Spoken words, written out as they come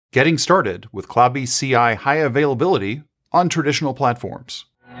Getting started with CloudBees CI high availability on traditional platforms.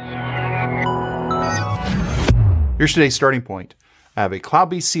 Here's today's starting point. I have a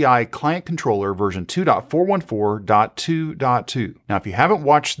CloudBees CI client controller version 2.414.2.2. Now, if you haven't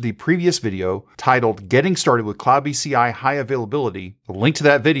watched the previous video titled Getting Started with CloudBees CI High Availability, the link to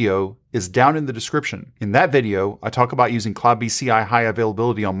that video is down in the description. In that video, I talk about using CloudBees CI high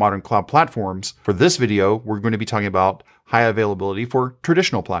availability on modern cloud platforms. For this video, we're going to be talking about high availability for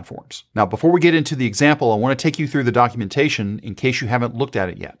traditional platforms. Now, before we get into the example, I want to take you through the documentation in case you haven't looked at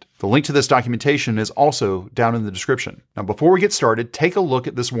it yet. The link to this documentation is also down in the description. Now, before we get started, take a look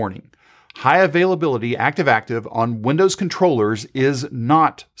at this warning. High availability active-active on Windows controllers is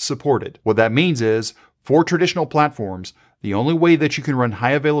not supported. What that means is, for traditional platforms, the only way that you can run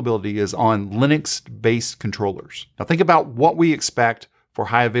high availability is on Linux-based controllers. Now think about what we expect for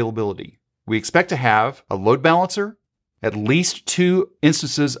high availability. We expect to have a load balancer, at least 2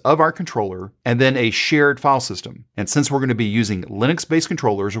 instances of our controller, and then a shared file system. And since we're going to be using Linux-based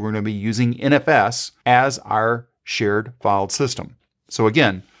controllers, we're going to be using NFS as our shared file system. So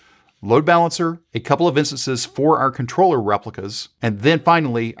again, load balancer, a couple of instances for our controller replicas, and then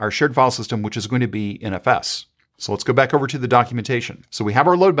finally our shared file system, which is going to be NFS. So let's go back over to the documentation. So we have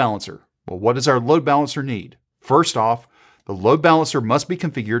our load balancer. Well, what does our load balancer need? First off, the load balancer must be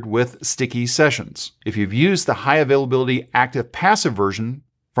configured with sticky sessions. If you've used the high availability active passive version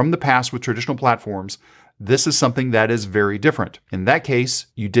from the past with traditional platforms, this is something that is very different. In that case,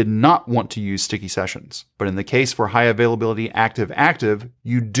 you did not want to use sticky sessions. But in the case for high availability active-active,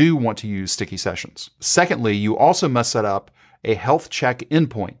 you do want to use sticky sessions. Secondly, you also must set up a health check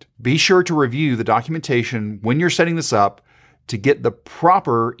endpoint. Be sure to review the documentation when you're setting this up to get the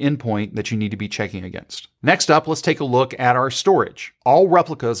proper endpoint that you need to be checking against. Next up, let's take a look at our storage. All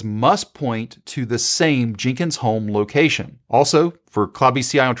replicas must point to the same Jenkins home location. Also, for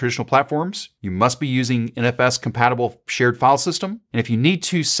CloudBees CI on traditional platforms, you must be using NFS compatible shared file system. And if you need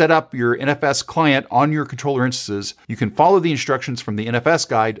to set up your NFS client on your controller instances, you can follow the instructions from the NFS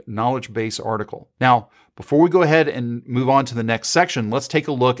guide knowledge base article. Now, before we go ahead and move on to the next section, let's take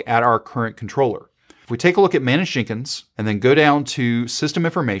a look at our current controller. If we take a look at Manage Jenkins and then go down to System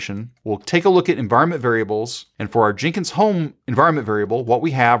Information, we'll take a look at environment variables. And for our Jenkins home environment variable, what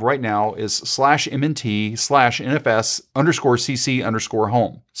we have right now is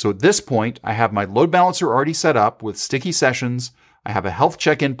 /mnt/nfs_cc_home. So at this point, I have my load balancer already set up with sticky sessions. I have a health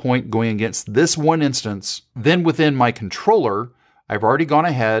check endpoint going against this one instance. Then within my controller, I've already gone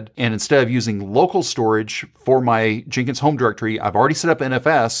ahead and instead of using local storage for my Jenkins home directory, I've already set up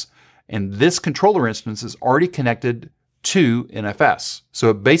NFS. And this controller instance is already connected to NFS.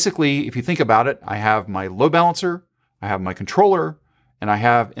 So basically, if you think about it, I have my load balancer, I have my controller, and I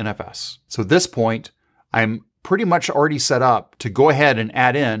have NFS. So at this point, I'm pretty much already set up to go ahead and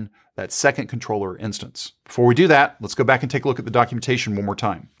add in that second controller instance. Before we do that, let's go back and take a look at the documentation one more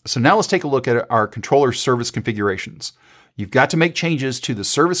time. So now let's take a look at our controller service configurations. You've got to make changes to the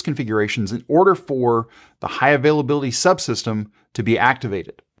service configurations in order for the high availability subsystem to be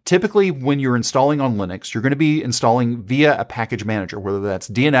activated. Typically, when you're installing on Linux, you're going to be installing via a package manager, whether that's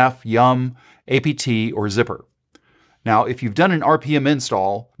DNF, Yum, APT, or Zypper. Now, if you've done an RPM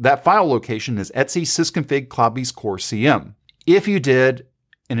install, that file location is etc sysconfig CloudBees core CM. If you did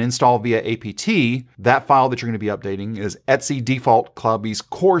an install via APT, that file that you're going to be updating is etc default CloudBees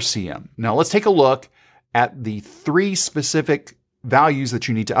core CM. Now, let's take a look at the 3 specific values that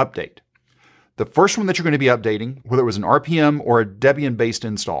you need to update. The first one that you're going to be updating, whether it was an RPM or a Debian-based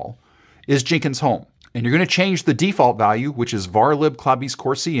install, is Jenkins Home. And you're going to change the default value, which is varlib CloudBees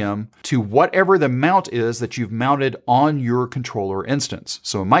core CM, to whatever the mount is that you've mounted on your controller instance.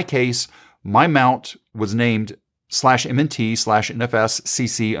 So in my case, my mount was named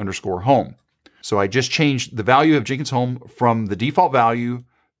 /mnt/nfs_cc_home. So I just changed the value of Jenkins Home from the default value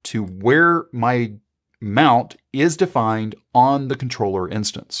to where my mount is defined on the controller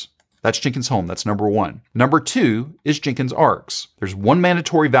instance. That's Jenkins Home. That's number 1. Number 2 is Jenkins args. There's one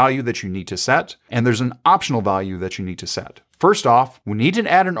mandatory value that you need to set, and there's an optional value that you need to set. First off, we need to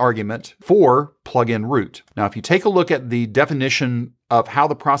add an argument for plugin root. Now, if you take a look at the definition of how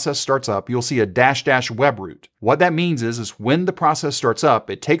the process starts up, you'll see a --web root. What that means is when the process starts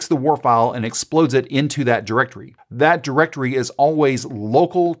up, it takes the WAR file and explodes it into that directory. That directory is always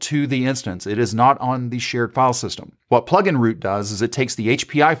local to the instance. It is not on the shared file system. What plugin root does is it takes the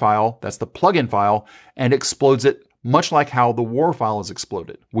HPI file, that's the plugin file, and explodes it much like how the WAR file is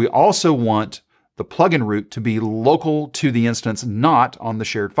exploded. We also want the plugin root to be local to the instance, not on the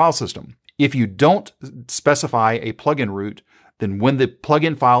shared file system. If you don't specify a plugin root, then when the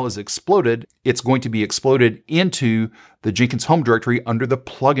plugin file is exploded, it's going to be exploded into the Jenkins home directory under the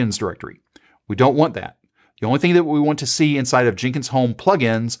plugins directory. We don't want that. The only thing that we want to see inside of Jenkins home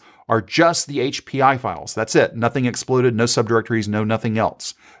plugins are just the HPI files. That's it. Nothing exploded, no subdirectories, no nothing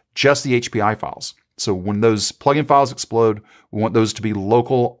else. Just the HPI files. So when those plugin files explode, we want those to be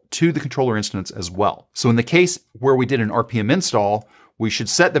local to the controller instance as well. So in the case where we did an RPM install, we should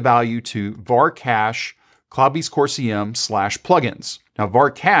set the value to var cache CloudBees core CM /plugins. Now var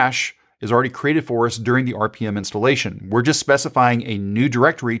cache is already created for us during the RPM installation. We're just specifying a new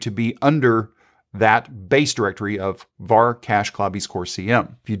directory to be under that base directory of var cache CloudBees core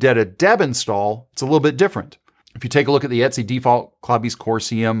CM. If you did a deb install, it's a little bit different. If you take a look at the etc default CloudBees core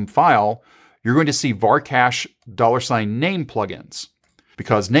CM file, you're going to see var cache $name plugins,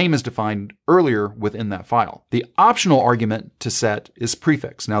 because name is defined earlier within that file. The optional argument to set is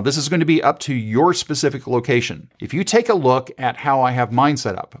prefix. Now this is going to be up to your specific location. If you take a look at how I have mine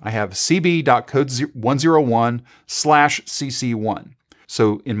set up, I have cb.code101/cc1.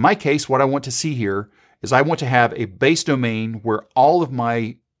 So in my case, what I want to see here is I want to have a base domain where all of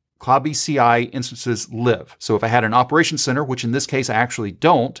my CloudBees CI instances live. So if I had an operations center, which in this case I actually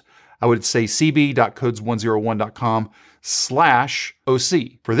don't, I would say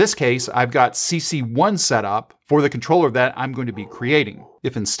cb.codes101.com/OC. For this case, I've got CC1 set up for the controller that I'm going to be creating.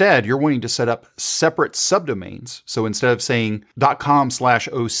 If instead you're wanting to set up separate subdomains, so instead of saying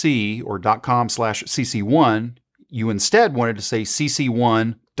 .com/OC or .com/CC1, you instead wanted to say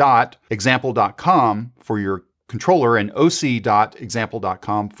cc1.example.com for your controller and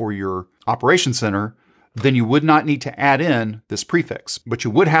oc.example.com for your operations center, then you would not need to add in this prefix, but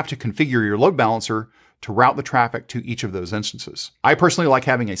you would have to configure your load balancer to route the traffic to each of those instances. I personally like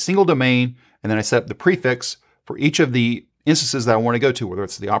having a single domain, and then I set up the prefix for each of the instances that I want to go to, whether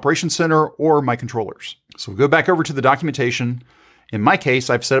it's the operations center or my controllers. So we'll go back over to the documentation. In my case,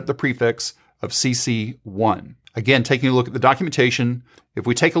 I've set up the prefix of CC1. Again, taking a look at the documentation, if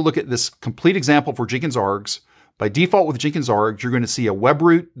we take a look at this complete example for Jenkins args, by default with Jenkins args, you're going to see a web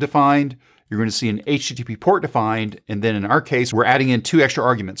root defined, you're going to see an HTTP port defined, and then in our case, we're adding in 2 extra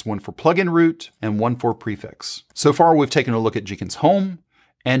arguments, one for plugin root and one for prefix. So far, we've taken a look at Jenkins home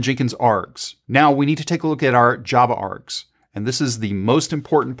and Jenkins args. Now we need to take a look at our Java args, and this is the most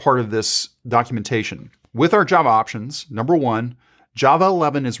important part of this documentation. With our Java options, number 1, Java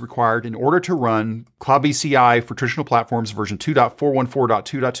 11 is required in order to run CloudBees CI for traditional platforms version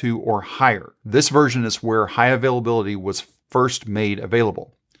 2.414.2.2 or higher. This version is where high availability was first made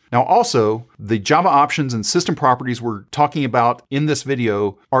available. Now also, the Java options and system properties we're talking about in this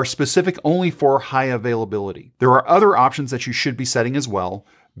video are specific only for high availability. There are other options that you should be setting as well.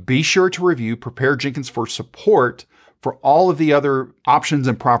 Be sure to review Prepare Jenkins for support for all of the other options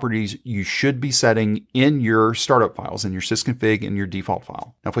and properties you should be setting in your startup files, in your sysconfig and your default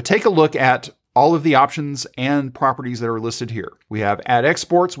file. Now, if we take a look at all of the options and properties that are listed here, we have add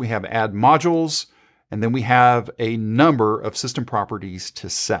exports, we have add modules, and then we have a number of system properties to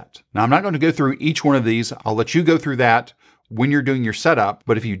set. Now, I'm not going to go through each one of these. I'll let you go through that when you're doing your setup.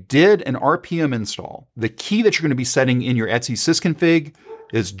 But if you did an RPM install, the key that you're going to be setting in your etc sysconfig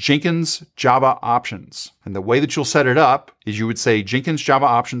is Jenkins Java options. And the way that you'll set it up is you would say Jenkins Java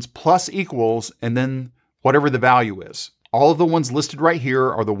options plus equals, and then whatever the value is. All of the ones listed right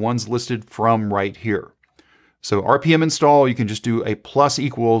here are the ones listed from right here. So RPM install, you can just do a plus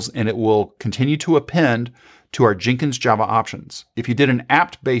equals and it will continue to append to our Jenkins Java options. If you did an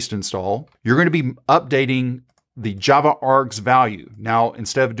apt-based install, you're going to be updating the Java args value. Now,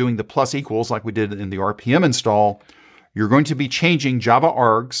 instead of doing the plus equals like we did in the RPM install, you're going to be changing Java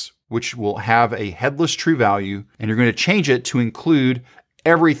args, which will have a headless true value, and you're going to change it to include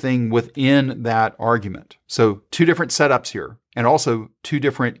everything within that argument. So 2 different setups here, and also 2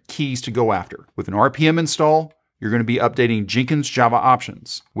 different keys to go after. With an RPM install, you're going to be updating Jenkins Java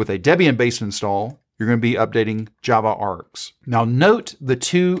options. With a Debian-based install, you're going to be updating Java args. Now note the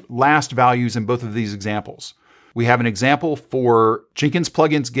 2 last values in both of these examples. We have an example for Jenkins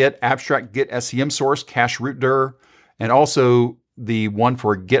plugins get abstract get SCM source cache root dir, and also the one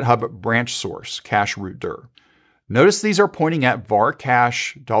for GitHub branch source, cache root dir. Notice these are pointing at var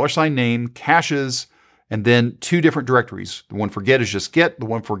cache, $name, caches, and then 2 different directories. The one for get is just get, the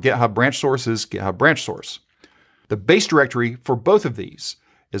one for GitHub branch source is GitHub branch source. The base directory for both of these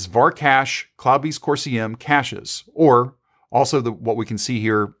is var cache, CloudBees core CM caches, or also what we can see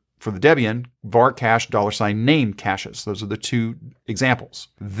here for the Debian, var cache, $name caches. Those are the 2 examples.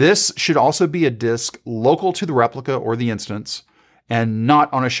 This should also be a disk local to the replica or the instance, and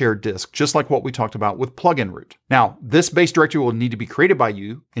not on a shared disk, just like what we talked about with plugin root. Now, this base directory will need to be created by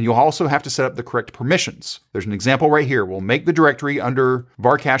you, and you'll also have to set up the correct permissions. There's an example right here. We'll make the directory under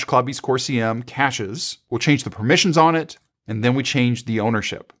var cache CloudBees core CM caches. We'll change the permissions on it, and then we change the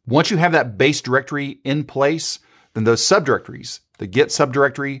ownership. Once you have that base directory in place, then those subdirectories, the Git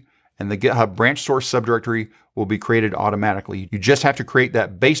subdirectory and the GitHub branch source subdirectory, will be created automatically. You just have to create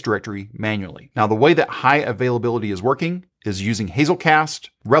that base directory manually. Now, the way that high availability is working is using Hazelcast.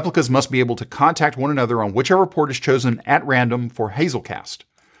 Replicas must be able to contact one another on whichever port is chosen at random for Hazelcast.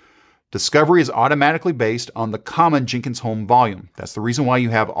 Discovery is automatically based on the common Jenkins home volume. That's the reason why you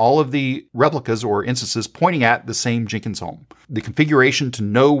have all of the replicas or instances pointing at the same Jenkins home. The configuration to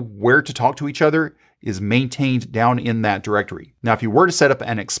know where to talk to each other is maintained down in that directory. Now, if you were to set up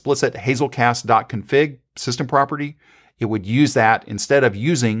an explicit hazelcast.config system property, it would use that instead of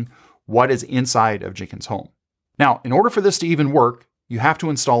using what is inside of Jenkins home. Now, in order for this to even work, you have to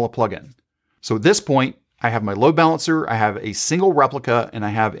install a plugin. So at this point, I have my load balancer, I have a single replica, and I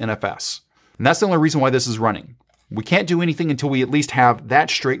have NFS. And that's the only reason why this is running. We can't do anything until we at least have that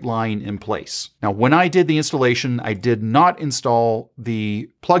straight line in place. Now, when I did the installation, I did not install the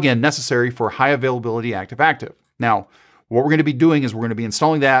plugin necessary for high availability active-active. Now, what we're going to be doing is we're going to be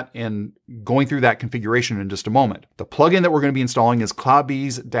installing that and going through that configuration in just a moment. The plugin that we're going to be installing is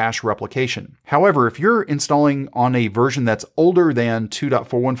CloudBees-replication. However, if you're installing on a version that's older than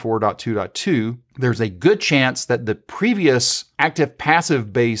 2.414.2.2, there's a good chance that the previous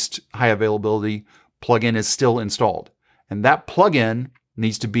active-passive based high availability plugin is still installed. And that plugin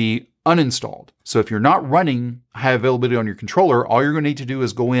needs to be uninstalled. So if you're not running high availability on your controller, all you're going to need to do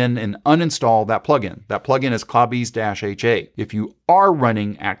is go in and uninstall that plugin. That plugin is CloudBees-HA. If you are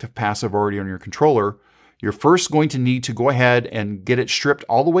running active passive already on your controller, you're first going to need to go ahead and get it stripped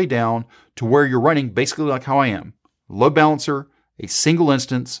all the way down to where you're running basically like how I am. Load balancer, a single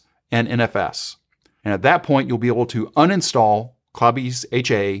instance, and NFS. And at that point, you'll be able to uninstall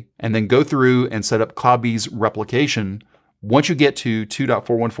CloudBees-HA and then go through and set up CloudBees replication once you get to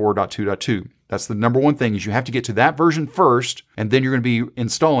 2.414.2.2. That's the number one thing, is you have to get to that version first, and then you're going to be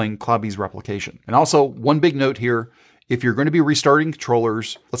installing CloudBees replication. And also, one big note here, if you're going to be restarting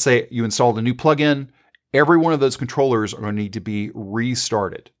controllers, let's say you installed a new plugin, every one of those controllers are going to need to be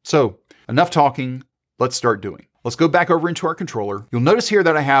restarted. So enough talking, let's start doing. Let's go back over into our controller. You'll notice here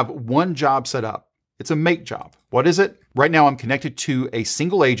that I have one job set up. It's a make job. What is it? Right now I'm connected to a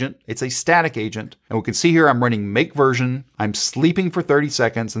single agent. It's a static agent. And we can see here I'm running make version. I'm sleeping for 30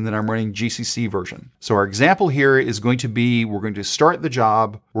 seconds, and then I'm running GCC version. So our example here is going to be, we're going to start the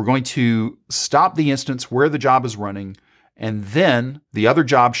job. We're going to stop the instance where the job is running. And then the other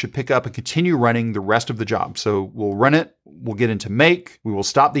job should pick up and continue running the rest of the job. So we'll run it. We'll get into make. We will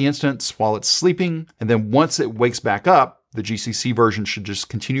stop the instance while it's sleeping. And then once it wakes back up, the GCC version should just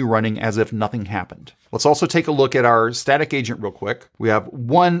continue running as if nothing happened. Let's also take a look at our static agent real quick. We have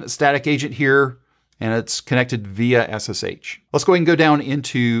one static agent here, and it's connected via SSH. Let's go ahead and go down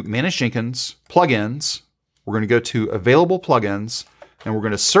into Manage Jenkins, Plugins. We're going to go to Available Plugins, and we're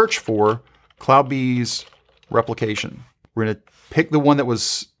going to search for CloudBees Replication. We're going to pick the one that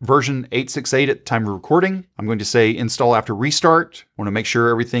was version 868 at the time of recording. I'm going to say install after restart. I want to make sure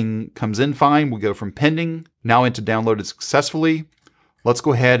everything comes in fine. We go from pending now into downloaded successfully. Let's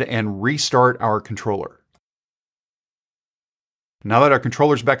go ahead and restart our controller. Now that our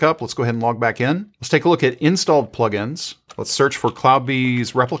controller's back up, let's go ahead and log back in. Let's take a look at installed plugins. Let's search for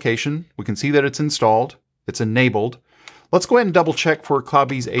CloudBees Replication. We can see that it's installed. It's enabled. Let's go ahead and double check for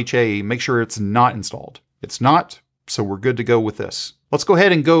CloudBees-HA. Make sure it's not installed. It's not. So we're good to go with this. Let's go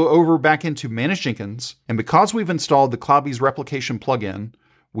ahead and go over back into Manage Jenkins. And because we've installed the CloudBees Replication plugin,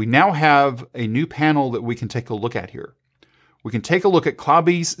 we now have a new panel that we can take a look at here. We can take a look at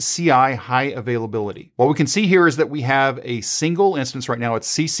CloudBees CI high availability. What we can see here is that we have a single instance right now.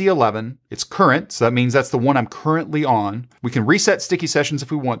 It's CC11. It's current, so that means that's the one I'm currently on. We can reset sticky sessions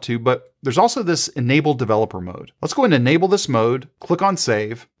if we want to, but there's also this enable developer mode. Let's go ahead and enable this mode, click on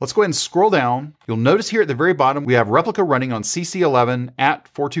save. Let's go ahead and scroll down. You'll notice here at the very bottom, we have replica running on CC11 at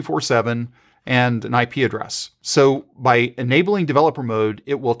 4247 and an IP address. So by enabling developer mode,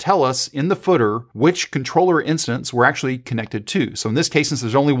 it will tell us in the footer which controller instance we're actually connected to. So in this case, since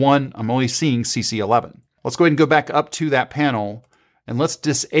there's only one, I'm only seeing CC11. Let's go ahead and go back up to that panel and let's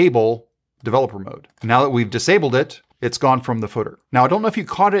disable developer mode. Now that we've disabled it, it's gone from the footer. Now, I don't know if you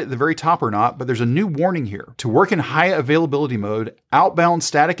caught it at the very top or not, but there's a new warning here. To work in high availability mode, outbound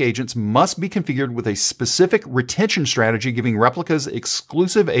static agents must be configured with a specific retention strategy, giving replicas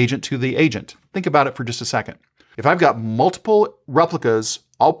exclusive agent to the agent. Think about it for just a second. If I've got multiple replicas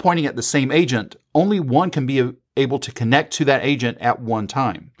all pointing at the same agent, only one can be able to connect to that agent at one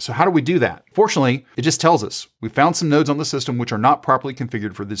time. So how do we do that? Fortunately, it just tells us we found some nodes on the system which are not properly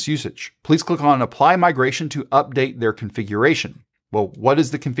configured for this usage. Please click on Apply Migration to update their configuration. Well, what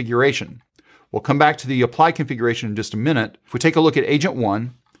is the configuration? We'll come back to the Apply configuration in just a minute. If we take a look at Agent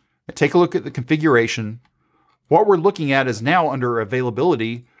 1 and take a look at the configuration, what we're looking at is now under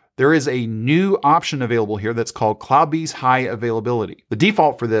Availability, there is a new option available here that's called CloudBees High Availability. The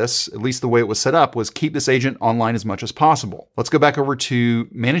default for this, at least the way it was set up, was keep this agent online as much as possible. Let's go back over to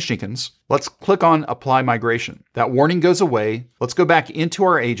Manage Jenkins. Let's click on Apply Migration. That warning goes away. Let's go back into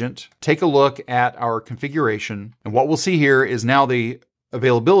our agent, take a look at our configuration, and what we'll see here is now the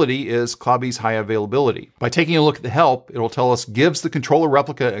availability is CloudBees High Availability. By taking a look at the help, it'll tell us gives the controller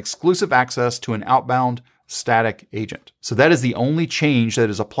replica exclusive access to an outbound static agent. So that is the only change that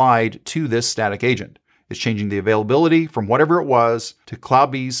is applied to this static agent. It's changing the availability from whatever it was to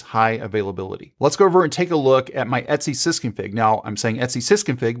CloudBees High Availability. Let's go over and take a look at my etc sysconfig. Now I'm saying etc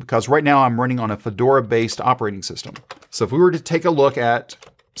sysconfig because right now I'm running on a Fedora-based operating system. So if we were to take a look at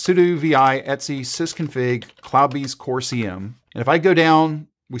sudo vi etc sysconfig CloudBees core CM, and if I go down,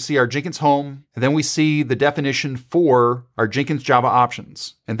 we see our Jenkins home, and then we see the definition for our Jenkins Java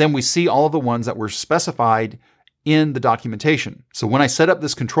options. And then we see all of the ones that were specified in the documentation. So when I set up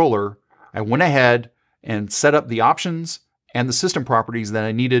this controller, I went ahead and set up the options and the system properties that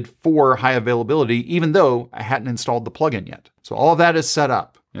I needed for high availability, even though I hadn't installed the plugin yet. So all of that is set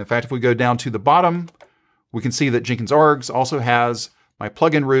up. And in fact, if we go down to the bottom, we can see that Jenkins args also has my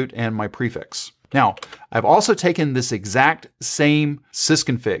plugin root and my prefix. Now, I've also taken this exact same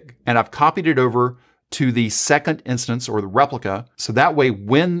sysconfig and I've copied it over to the second instance or the replica. So that way,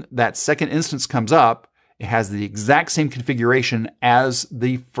 when that second instance comes up, it has the exact same configuration as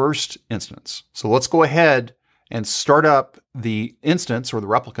the first instance. So let's go ahead and start up the instance or the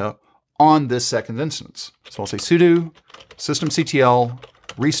replica on this second instance. So I'll say sudo systemctl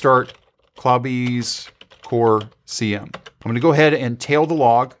restart CloudBees core CM. I'm going to go ahead and tail the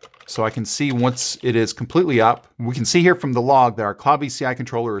log so I can see once it is completely up. We can see here from the log that our CloudBees CI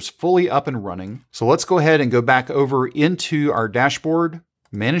controller is fully up and running. So let's go ahead and go back over into our dashboard,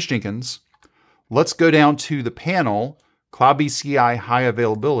 Manage Jenkins. Let's go down to the panel, CloudBees CI High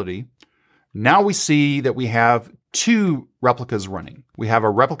Availability. Now we see that we have two replicas running. We have a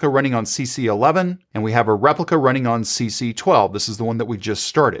replica running on CC11 and we have a replica running on CC12. This is the one that we just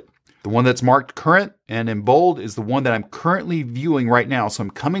started. The one that's marked current and in bold is the one that I'm currently viewing right now. So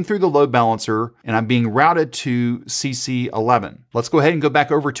I'm coming through the load balancer and I'm being routed to CC11. Let's go ahead and go back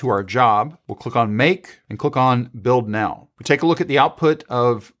over to our job. We'll click on Make and click on Build Now. We take a look at the output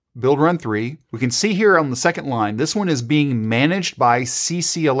of Build Run 3. We can see here on the second line, this one is being managed by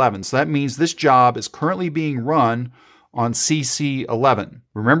CC11. So that means this job is currently being run on CC11.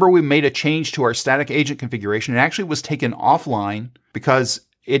 Remember, we made a change to our static agent configuration. It actually was taken offline because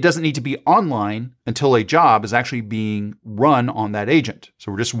it doesn't need to be online until a job is actually being run on that agent.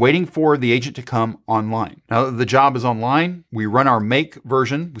 So we're just waiting for the agent to come online. Now that the job is online, we run our make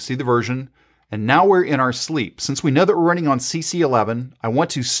version, we see the version, and now we're in our sleep. Since we know that we're running on CC11, I want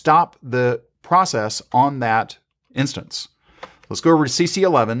to stop the process on that instance. Let's go over to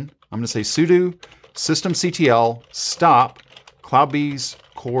CC11. I'm going to say sudo systemctl stop CloudBees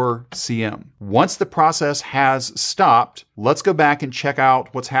core CM. Once the process has stopped, let's go back and check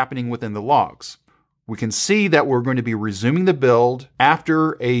out what's happening within the logs. We can see that we're going to be resuming the build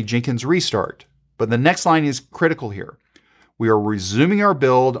after a Jenkins restart, but the next line is critical here. We are resuming our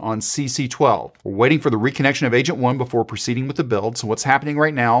build on CC12. We're waiting for the reconnection of Agent 1 before proceeding with the build. So what's happening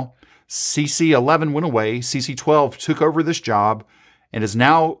right now, CC11 went away, CC12 took over this job, and is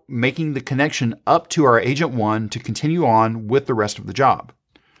now making the connection up to our Agent 1 to continue on with the rest of the job.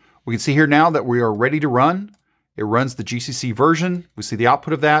 We can see here now that we are ready to run. It runs the GCC version. We see the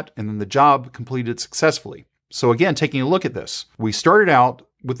output of that, and then the job completed successfully. So again, taking a look at this, we started out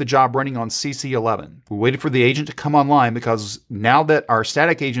with the job running on CC11. We waited for the agent to come online because now that our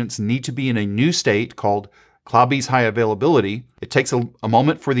static agents need to be in a new state called CloudBees High Availability, it takes a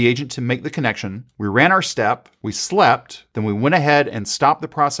moment for the agent to make the connection. We ran our step, we slept, then we went ahead and stopped the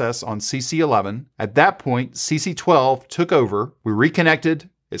process on CC11. At that point, CC12 took over, we reconnected,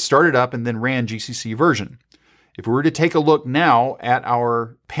 it started up, and then ran GCC version. If we were to take a look now at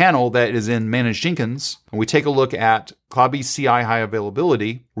our panel that is in Manage Jenkins, and we take a look at CloudBees CI High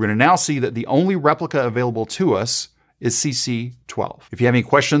Availability, we're going to now see that the only replica available to us is CC12. If you have any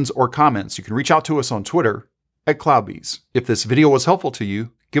questions or comments, you can reach out to us on Twitter @CloudBees. If this video was helpful to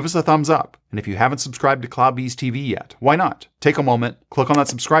you, give us a thumbs up. And if you haven't subscribed to CloudBees TV yet, why not? Take a moment, click on that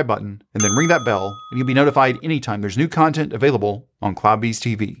subscribe button, and then ring that bell, and you'll be notified anytime there's new content available on CloudBees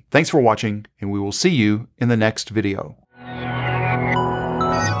TV. Thanks for watching, and we will see you in the next video.